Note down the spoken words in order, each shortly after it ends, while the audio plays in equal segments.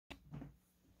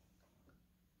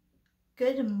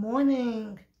Good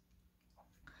morning.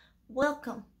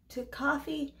 Welcome to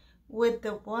Coffee with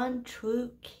the One True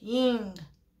King.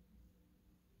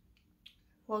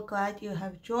 We're glad you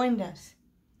have joined us.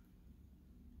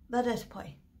 Let us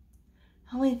pray.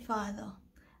 Holy Father,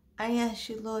 I ask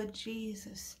you, Lord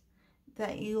Jesus,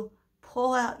 that you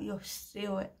pour out your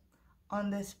Spirit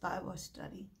on this Bible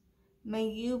study. May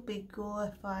you be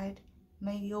glorified,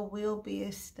 may your will be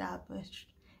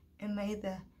established, and may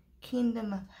the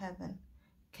kingdom of heaven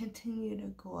continue to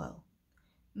grow.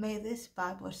 May this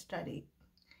Bible study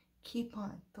keep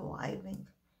on thriving,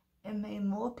 and may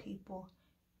more people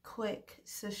click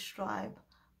subscribe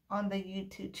on the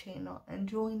YouTube channel and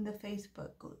join the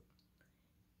Facebook group.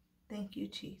 Thank you,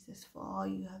 Jesus, for all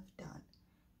you have done.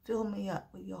 Fill me up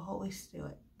with your Holy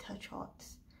Spirit. Touch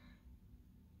hearts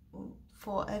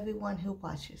for everyone who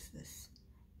watches this,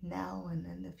 now and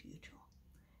in the future.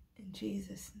 In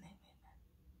Jesus' name, amen.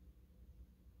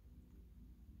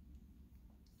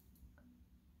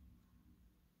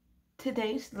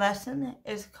 Today's lesson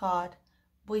is called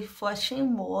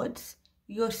Refreshing Words.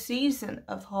 Your season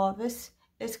of harvest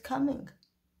is coming.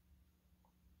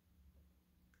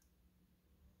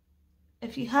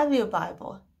 If you have your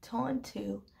Bible, turn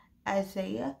to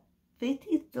Isaiah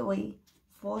 53,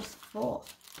 verse 4.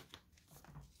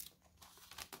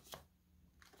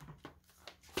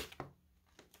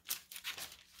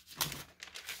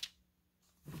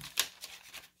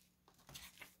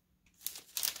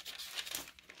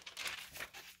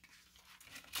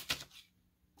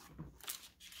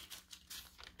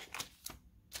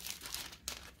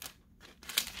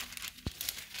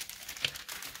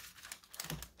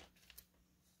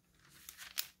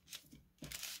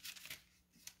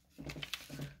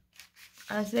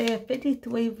 Isaiah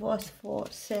 53 verse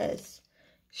 4 says,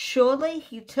 "Surely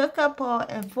he took up our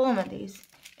infirmities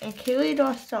and carried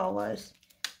our sorrows,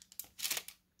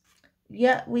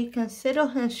 yet we consider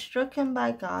him stricken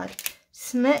by God,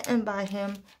 smitten by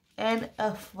him, and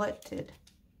afflicted."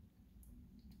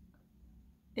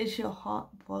 Is your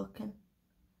heart broken?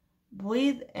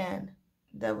 Breathe in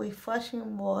the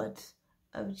refreshing words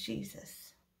of Jesus.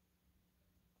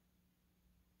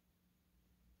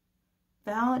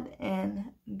 Found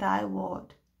in thy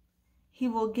word. He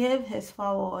will give his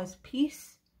followers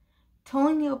peace.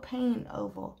 Turn your pain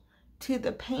over to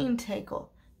the pain taker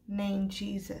named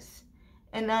Jesus.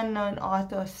 An unknown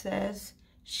author says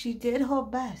she did her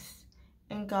best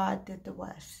and God did the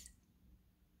rest.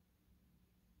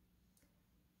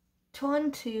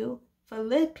 Turn to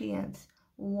Philippians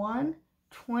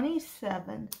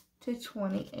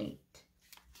 1:27-28.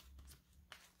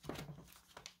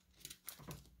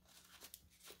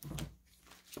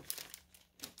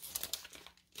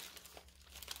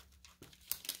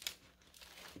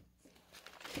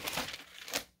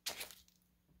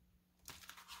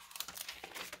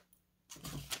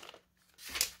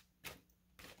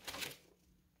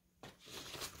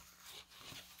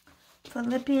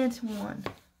 Philippians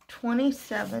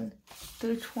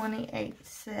 1:27-28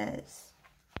 says,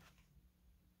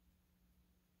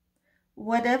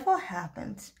 "Whatever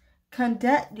happens,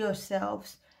 conduct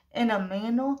yourselves in a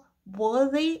manner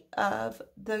worthy of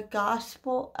the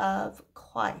gospel of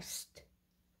Christ.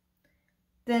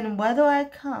 Then whether I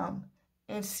come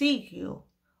and see you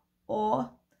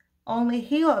or only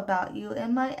hear about you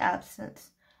in my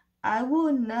absence, I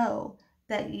will know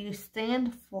that you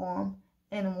stand firm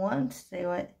in one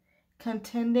spirit,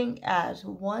 contending as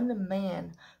one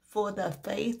man for the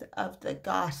faith of the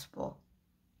gospel,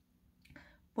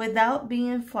 without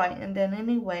being frightened in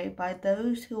any way by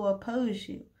those who oppose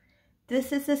you.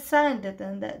 This is a sign to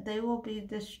them that they will be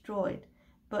destroyed,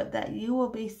 but that you will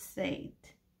be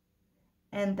saved,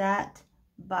 and that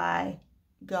by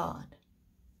God."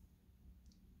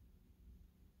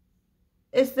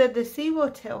 Is the deceiver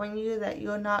telling you that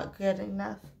you're not good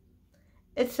enough?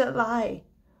 It's a lie.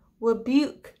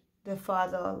 Rebuke the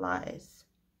father of lies.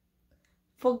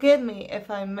 Forgive me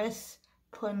if I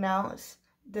mispronounce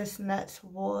this next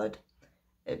word,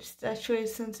 especially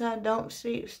since I don't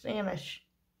speak Spanish.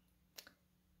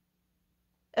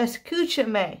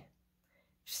 Escúchame.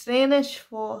 Spanish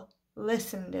for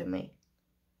listen to me.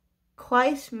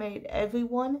 Christ made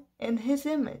everyone in his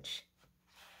image.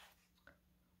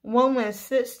 Romans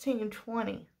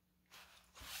 16:20.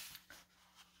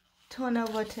 Turn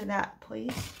over to that,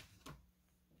 please.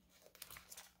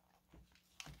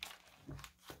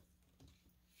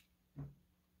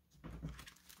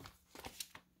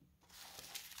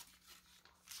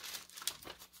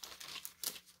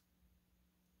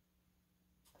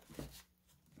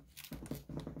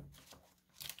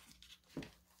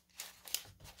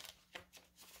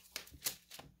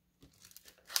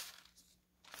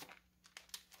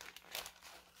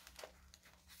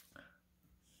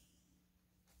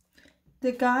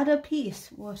 The God of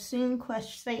peace will soon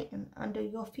crush Satan under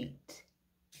your feet.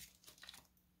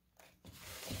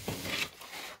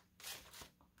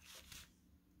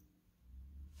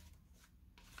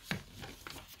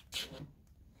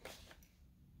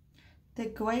 The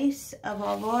grace of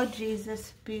our Lord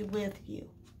Jesus be with you.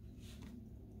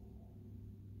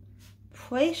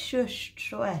 Place your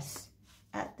stress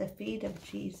at the feet of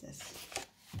Jesus.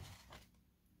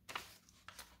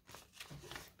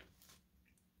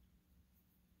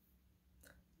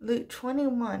 Luke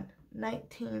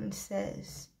 21:19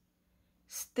 says,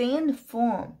 "Stand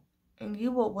firm and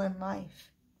you will win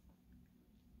life."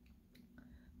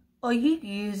 Are you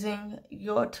using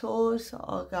your tools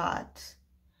or God's?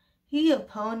 He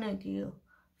appointed you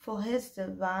for his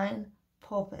divine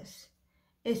purpose.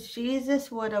 If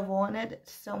Jesus would have wanted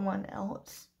someone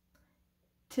else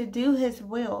to do his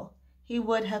will, he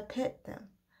would have picked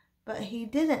them, but he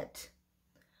didn't.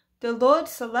 The Lord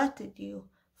selected you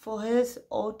for his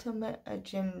ultimate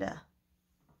agenda.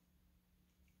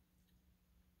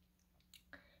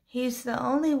 He's the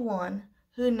only one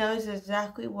who knows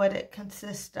exactly what it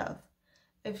consists of.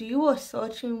 If you are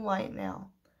searching right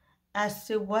now as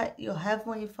to what your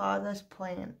Heavenly Father's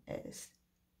plan is,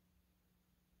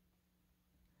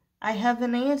 I have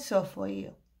an answer for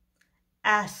you.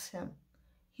 Ask him.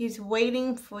 He's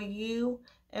waiting for you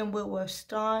and will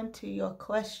respond to your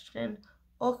question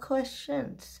or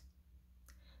questions.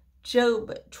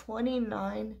 Job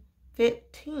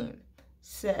 29:15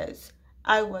 says,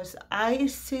 "I was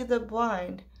eyes to the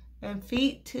blind and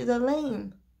feet to the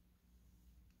lame."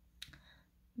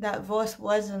 That verse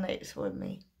resonates with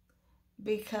me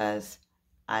because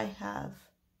I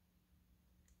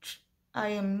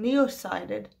am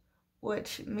nearsighted,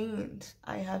 which means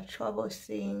I have trouble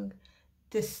seeing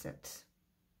distance.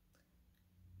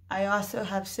 I also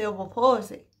have cerebral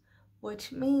palsy,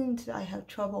 which means I have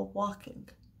trouble walking.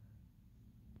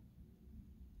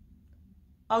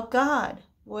 Our God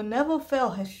will never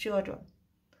fail his children.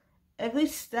 Every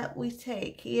step we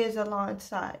take, he is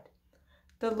alongside.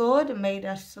 The Lord made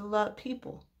us to love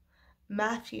people.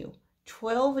 Matthew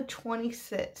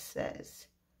 12:26 says,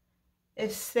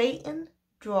 "If Satan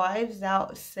drives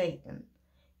out Satan,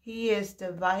 he is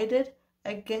divided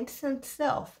against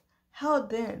himself. How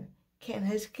then can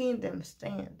his kingdom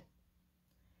stand?"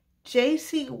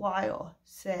 J.C. Ryle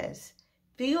says,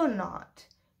 "Fear not,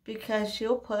 because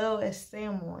your prayer is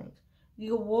stammering,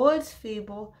 your words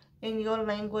feeble, and your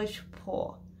language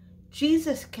poor.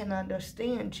 Jesus can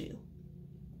understand you.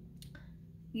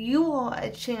 You are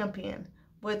a champion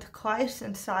with Christ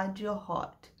inside your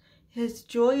heart. His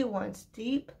joy runs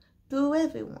deep through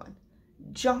everyone."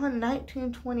 John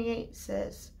 19:28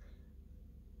 says,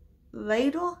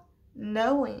 "Later,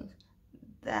 knowing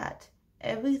that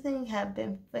everything had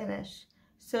been finished,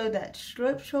 so that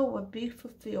scripture would be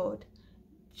fulfilled,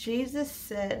 Jesus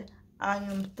said, 'I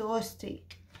am thirsty.'"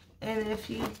 And if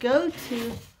you go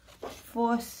to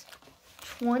verse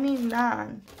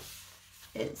 29,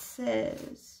 it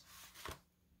says,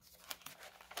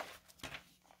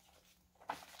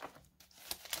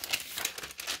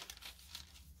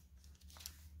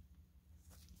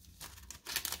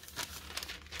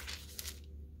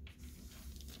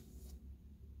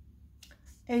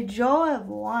 a jar of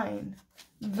wine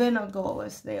vinegar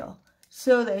was there.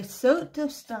 So they soaked the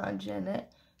sponge in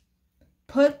it,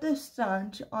 put the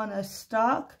sponge on a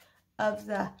stalk of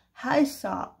the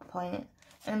hyssop plant,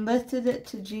 and lifted it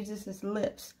to Jesus'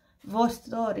 lips. Verse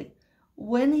 30,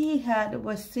 when he had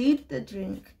received the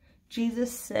drink,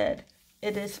 Jesus said,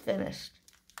 "It is finished."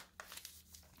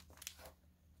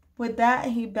 With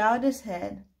that, he bowed his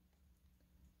head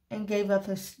and gave up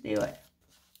his spirit.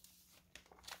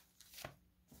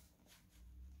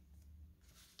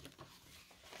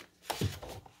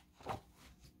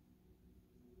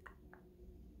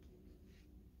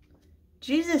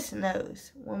 Jesus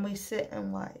knows when we sit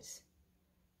and rise.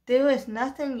 There is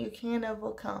nothing you can't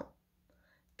overcome.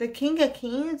 The King of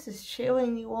Kings is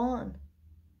cheering you on.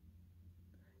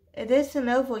 It isn't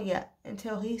over yet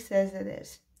until he says it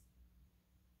is.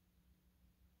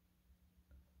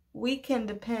 We can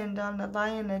depend on the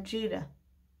Lion of Judah.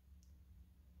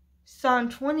 Psalm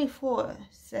 24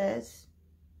 says,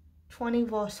 20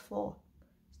 verse 4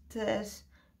 says,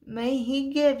 "May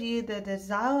he give you the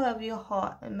desire of your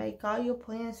heart and make all your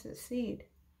plans succeed."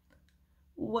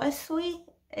 Wesley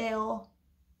L.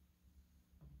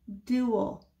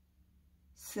 Duell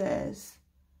says,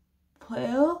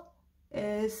 prayer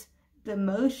is the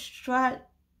master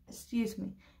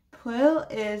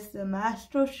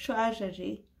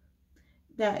strategy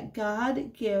that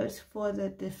God gives for the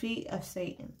defeat of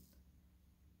Satan.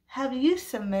 Have you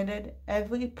submitted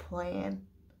every plan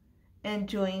and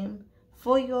dream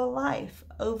for your life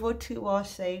over to our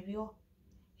Savior.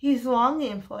 He's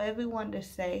longing for everyone to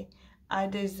say, I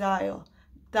desire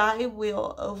thy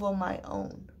will over my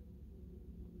own.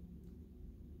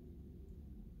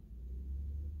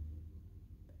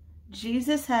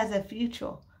 Jesus has a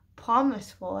future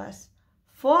promised for us,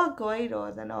 far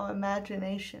greater than our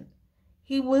imagination.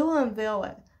 He will unveil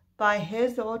it by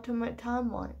his ultimate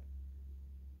timeline.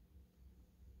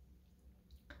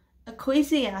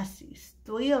 Ecclesiastes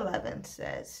 3:11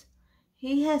 says,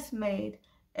 He has made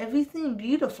everything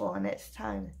beautiful in its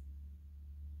time.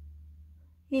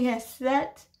 He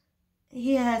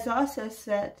has also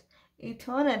set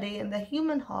eternity in the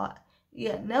human heart,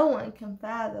 yet no one can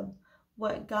fathom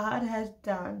what God has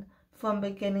done from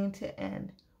beginning to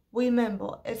end.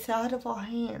 Remember, it's out of our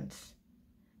hands.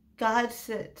 God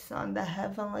sits on the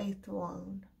heavenly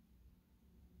throne.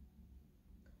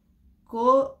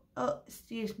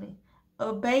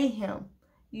 Obey him.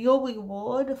 Your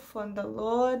reward from the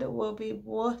Lord will be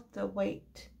worth the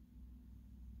wait.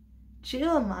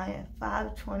 Jeremiah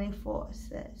 5:24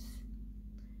 says,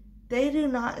 They do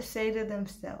not say to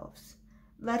themselves,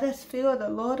 Let us fear the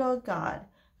Lord our God,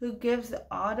 who gives the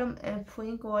autumn and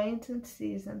spring rains in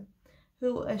season,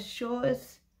 who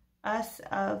assures us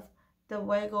of the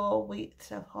regular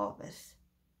weeks of harvest.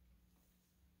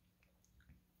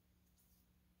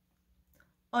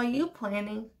 Are you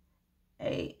planting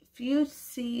a few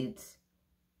seeds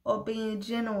or being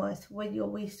generous with your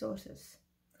resources?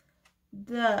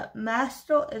 The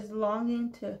Master is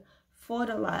longing to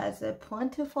fertilize a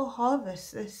plentiful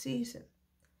harvest this season.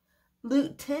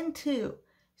 Luke 10:2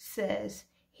 says,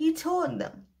 He told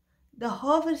them, The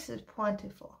harvest is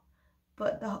plentiful,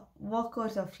 but the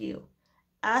workers are few.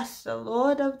 Ask the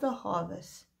Lord of the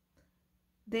harvest,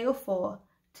 therefore,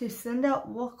 to send out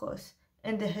workers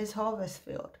into his harvest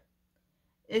field.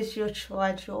 Is your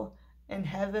treasure in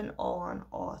heaven or on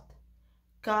earth?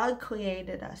 God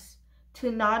created us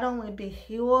to not only be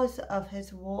hearers of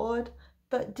his word,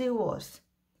 but doers.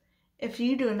 If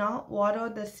you do not water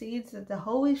the seeds of the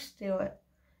Holy Spirit,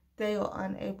 they are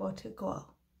unable to grow.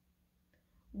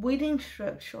 Reading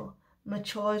Scripture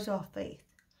matures our faith.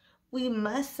 We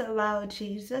must allow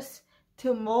Jesus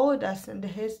to mold us into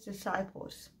his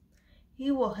disciples.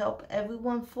 He will help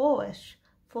everyone flourish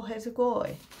for his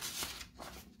glory.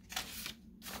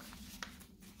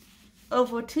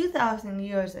 Over 2,000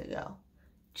 years ago,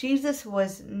 Jesus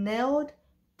was nailed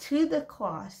to the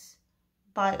cross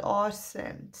by our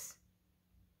sins.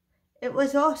 It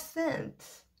was our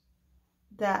sins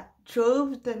that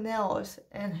drove the nails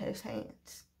in his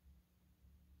hands.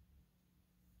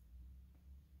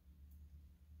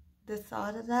 The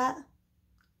thought of that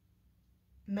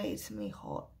makes me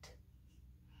hurt,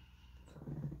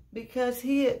 because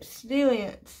he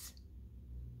experienced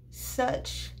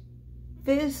such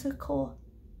physical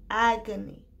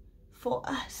agony for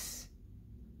us.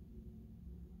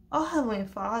 Our Heavenly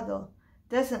Father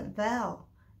doesn't vow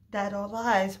that our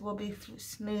lives will be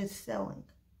smooth sailing.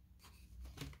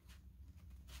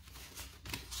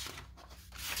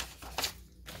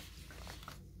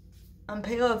 I'm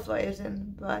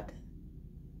paraphrasing, but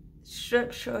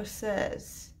Scripture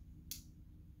says,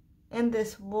 in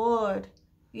this world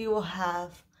you will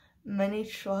have many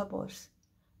troubles,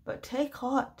 but take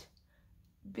heart,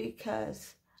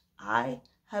 because I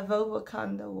have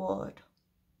overcome the world.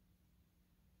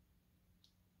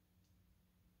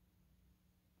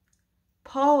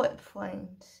 Paul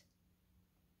explains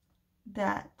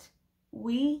that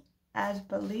we as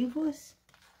believers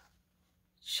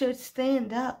should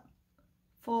stand up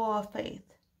for our faith.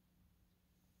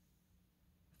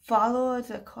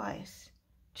 Followers of Christ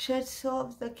should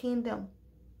serve the kingdom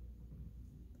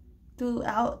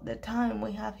throughout the time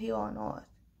we have here on earth.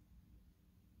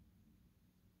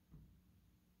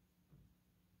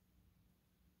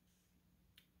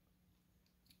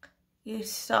 You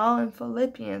saw in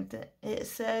Philippians, it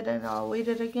said, and I'll read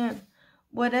it again,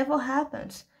 whatever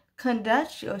happens,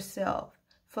 conduct yourself.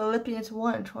 Philippians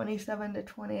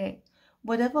 1:27-28.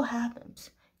 Whatever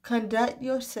happens, conduct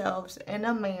yourselves in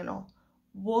a manner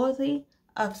worthy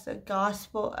of the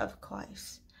gospel of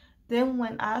Christ. Then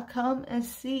when I come and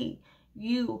see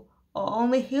you, or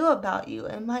only hear about you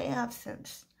in my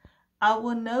absence, I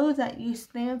will know that you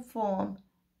stand firm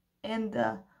in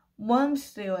the one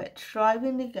Spirit,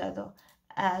 striving together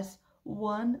as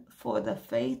one for the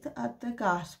faith of the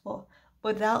gospel,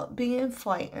 without being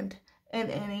frightened in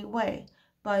any way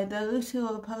by those who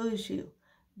oppose you.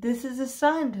 This is a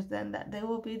sign to them that they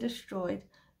will be destroyed,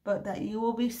 but that you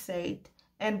will be saved,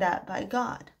 and that by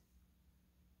God.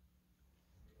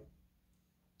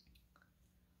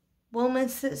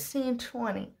 Romans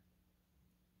 16:20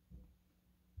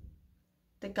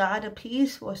 The God of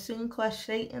peace will soon crush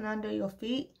Satan under your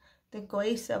feet. The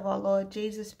grace of our Lord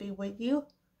Jesus be with you.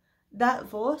 That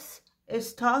verse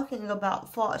is talking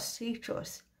about false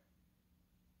teachers.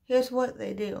 Here's what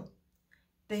they do.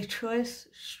 They twist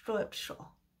scripture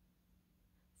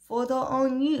for their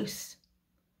own use.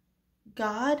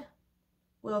 God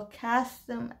will cast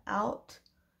them out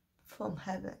from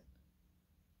heaven.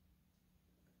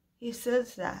 He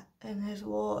says that in his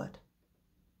word.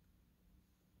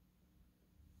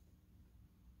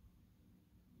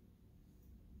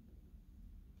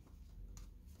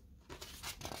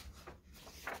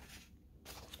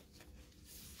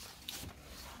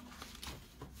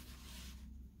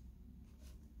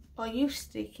 Are you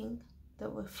seeking the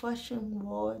refreshing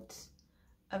words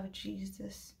of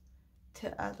Jesus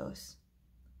to others?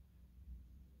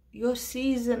 Your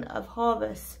season of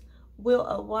harvest will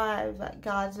arrive at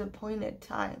God's appointed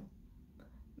time.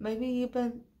 Maybe you've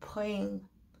been praying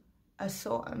a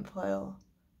certain prayer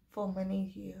for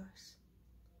many years.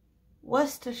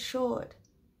 Rest assured,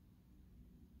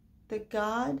 the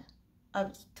God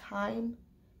of time,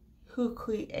 who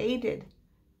created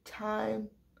time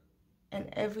and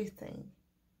everything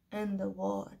in the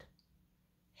world,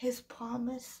 his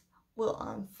promise will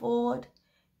unfold.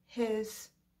 His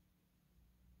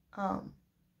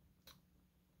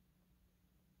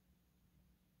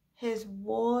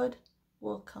word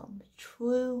will come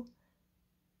true.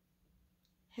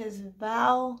 His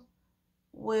vow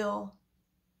will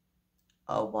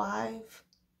arrive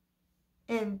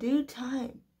in due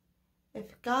time.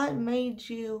 If God made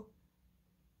you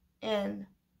an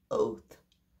oath,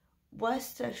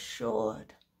 rest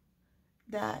assured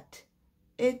that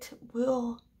it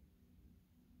will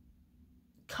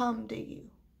come to you.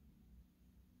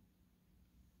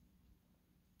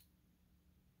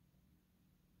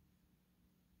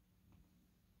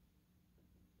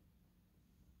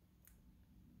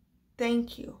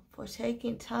 Thank you for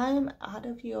taking time out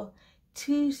of your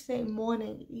Tuesday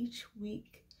morning each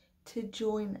week to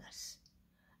join us.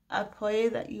 I pray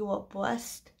that you are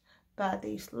blessed by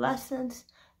these lessons,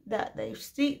 that they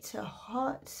speak to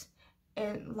hearts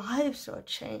and lives are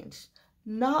changed,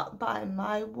 not by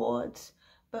my words,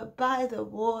 but by the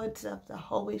words of the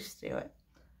Holy Spirit.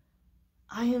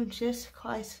 I am just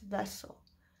Christ's vessel,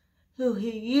 who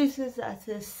he uses as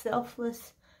his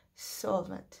selfless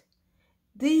servant.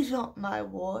 These aren't my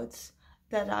words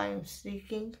that I am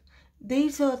speaking.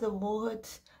 These are the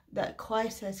words that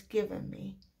Christ has given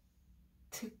me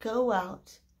to go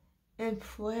out and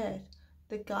spread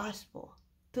the gospel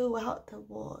throughout the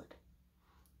world.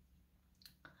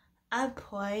 I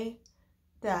pray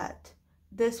that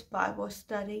this Bible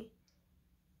study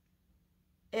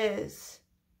is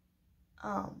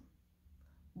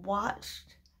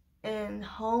watched in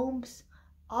homes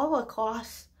all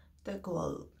across the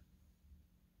globe,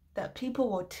 that people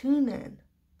will tune in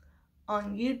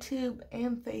on YouTube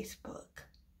and Facebook,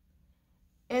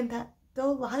 and that their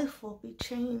life will be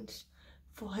changed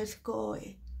for his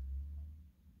glory.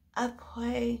 I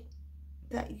pray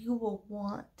that you will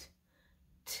want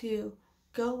to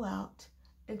go out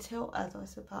and tell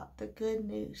others about the good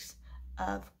news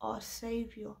of our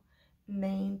Savior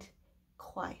named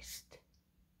Christ.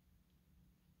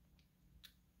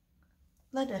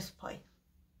 Let us pray.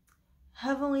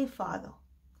 Heavenly Father,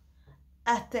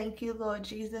 I thank you, Lord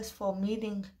Jesus, for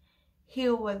meeting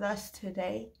here with us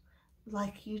today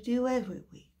like you do every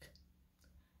week.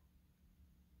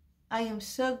 I am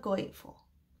so grateful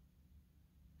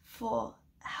for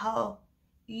how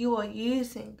you are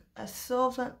using a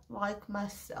servant like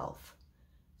myself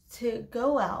to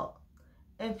go out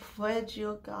and spread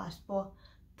your gospel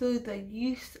through the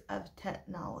use of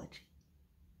technology.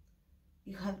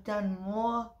 You have done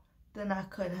more than I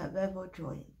could have ever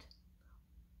dreamed.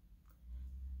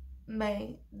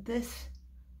 May this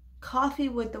Coffee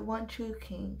with the One True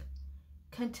King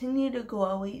continue to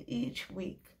grow each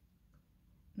week.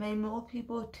 May more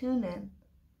people tune in.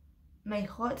 May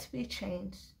hearts be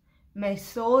changed. May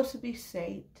souls be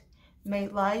saved. May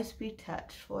lives be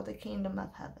touched for the kingdom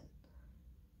of heaven.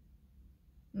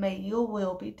 May your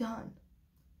will be done.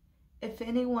 If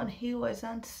anyone here is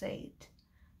unsaved,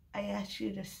 I ask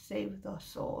you to save their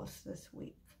souls this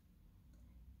week.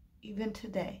 Even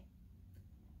today.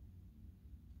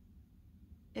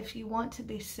 If you want to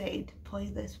be saved, pray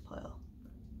this prayer.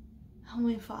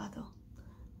 Heavenly Father,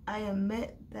 I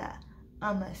admit that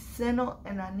I'm a sinner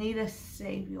and I need a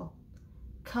Savior.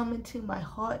 Come into my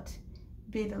heart,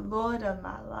 be the Lord of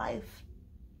my life.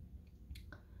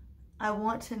 I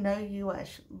want to know you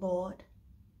as Lord.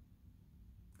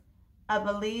 I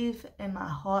believe in my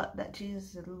heart that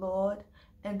Jesus is Lord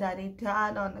and that he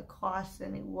died on the cross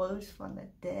and he rose from the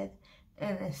dead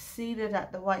and is seated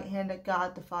at the right hand of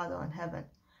God the Father in heaven.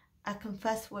 I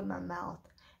confess with my mouth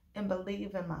and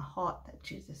believe in my heart that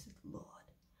Jesus is Lord.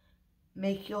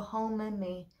 Make your home in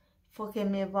me. Forgive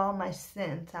me of all my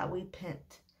sins. I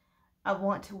repent. I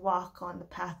want to walk on the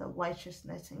path of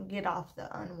righteousness and get off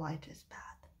the unrighteous path.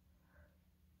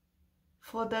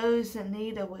 For those in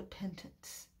need of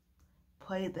repentance,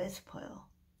 pray this prayer.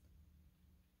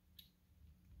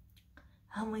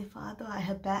 Heavenly Father, I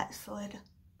have backslid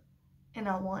and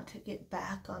I want to get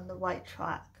back on the right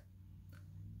track.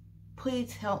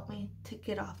 Please help me to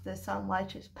get off this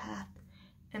unrighteous path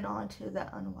and onto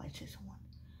the unrighteous one.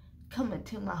 Come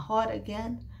into my heart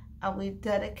again. I will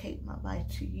dedicate my life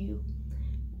to you.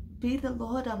 Be the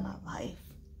Lord of my life.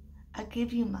 I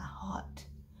give you my heart.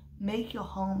 Make your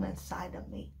home inside of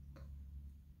me.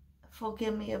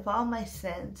 Forgive me of all my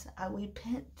sins. I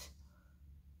repent.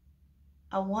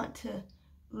 I want to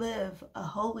live a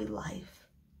holy life.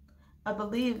 I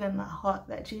believe in my heart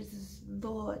that Jesus is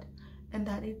Lord and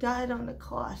that he died on the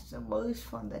cross and rose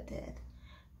from the dead.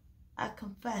 I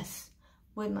confess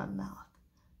with my mouth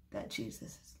that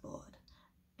Jesus is Lord.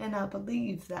 And I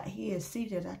believe that he is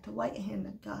seated at the right hand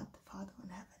of God the Father in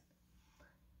heaven.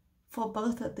 For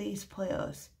both of these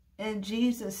prayers, in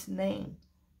Jesus' name,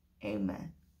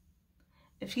 amen.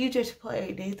 If you just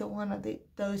prayed either one of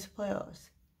those prayers,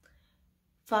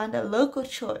 find a local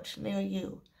church near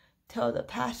you. Tell the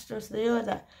pastors there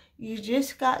that you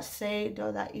just got saved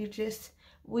or that you just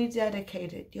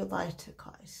rededicated your life to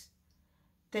Christ.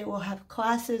 They will have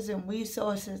classes and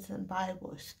resources and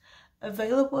Bibles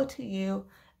available to you,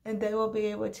 and they will be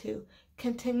able to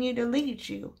continue to lead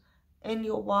you in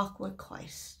your walk with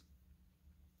Christ.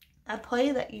 I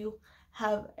pray that you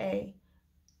have a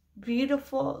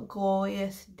beautiful,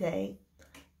 glorious day.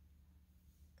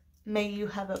 May you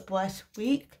have a blessed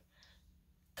week.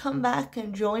 Come back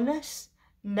and join us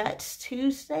next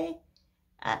Tuesday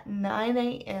at 9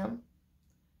 a.m.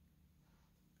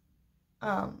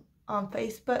 On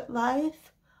Facebook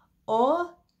Live,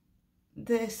 or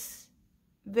this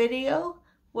video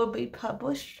will be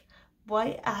published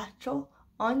right after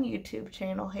on YouTube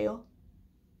channel here.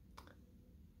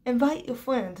 Invite your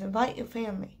friends, invite your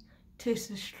family to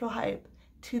subscribe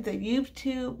to the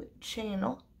YouTube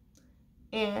channel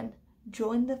and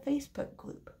join the Facebook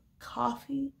group,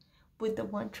 Coffee with the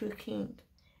One True King.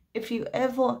 If you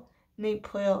ever need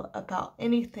prayer about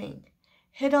anything,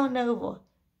 head on over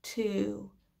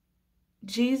to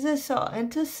Jesus our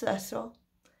Intercessor,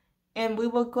 and we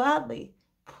will gladly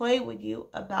pray with you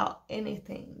about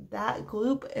anything. That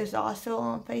group is also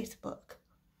on Facebook.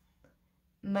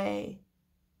 May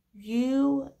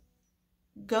you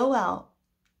go out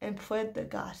and spread the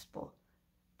gospel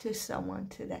to someone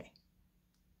today.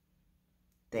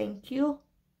 Thank you.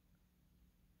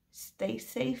 Stay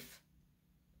safe.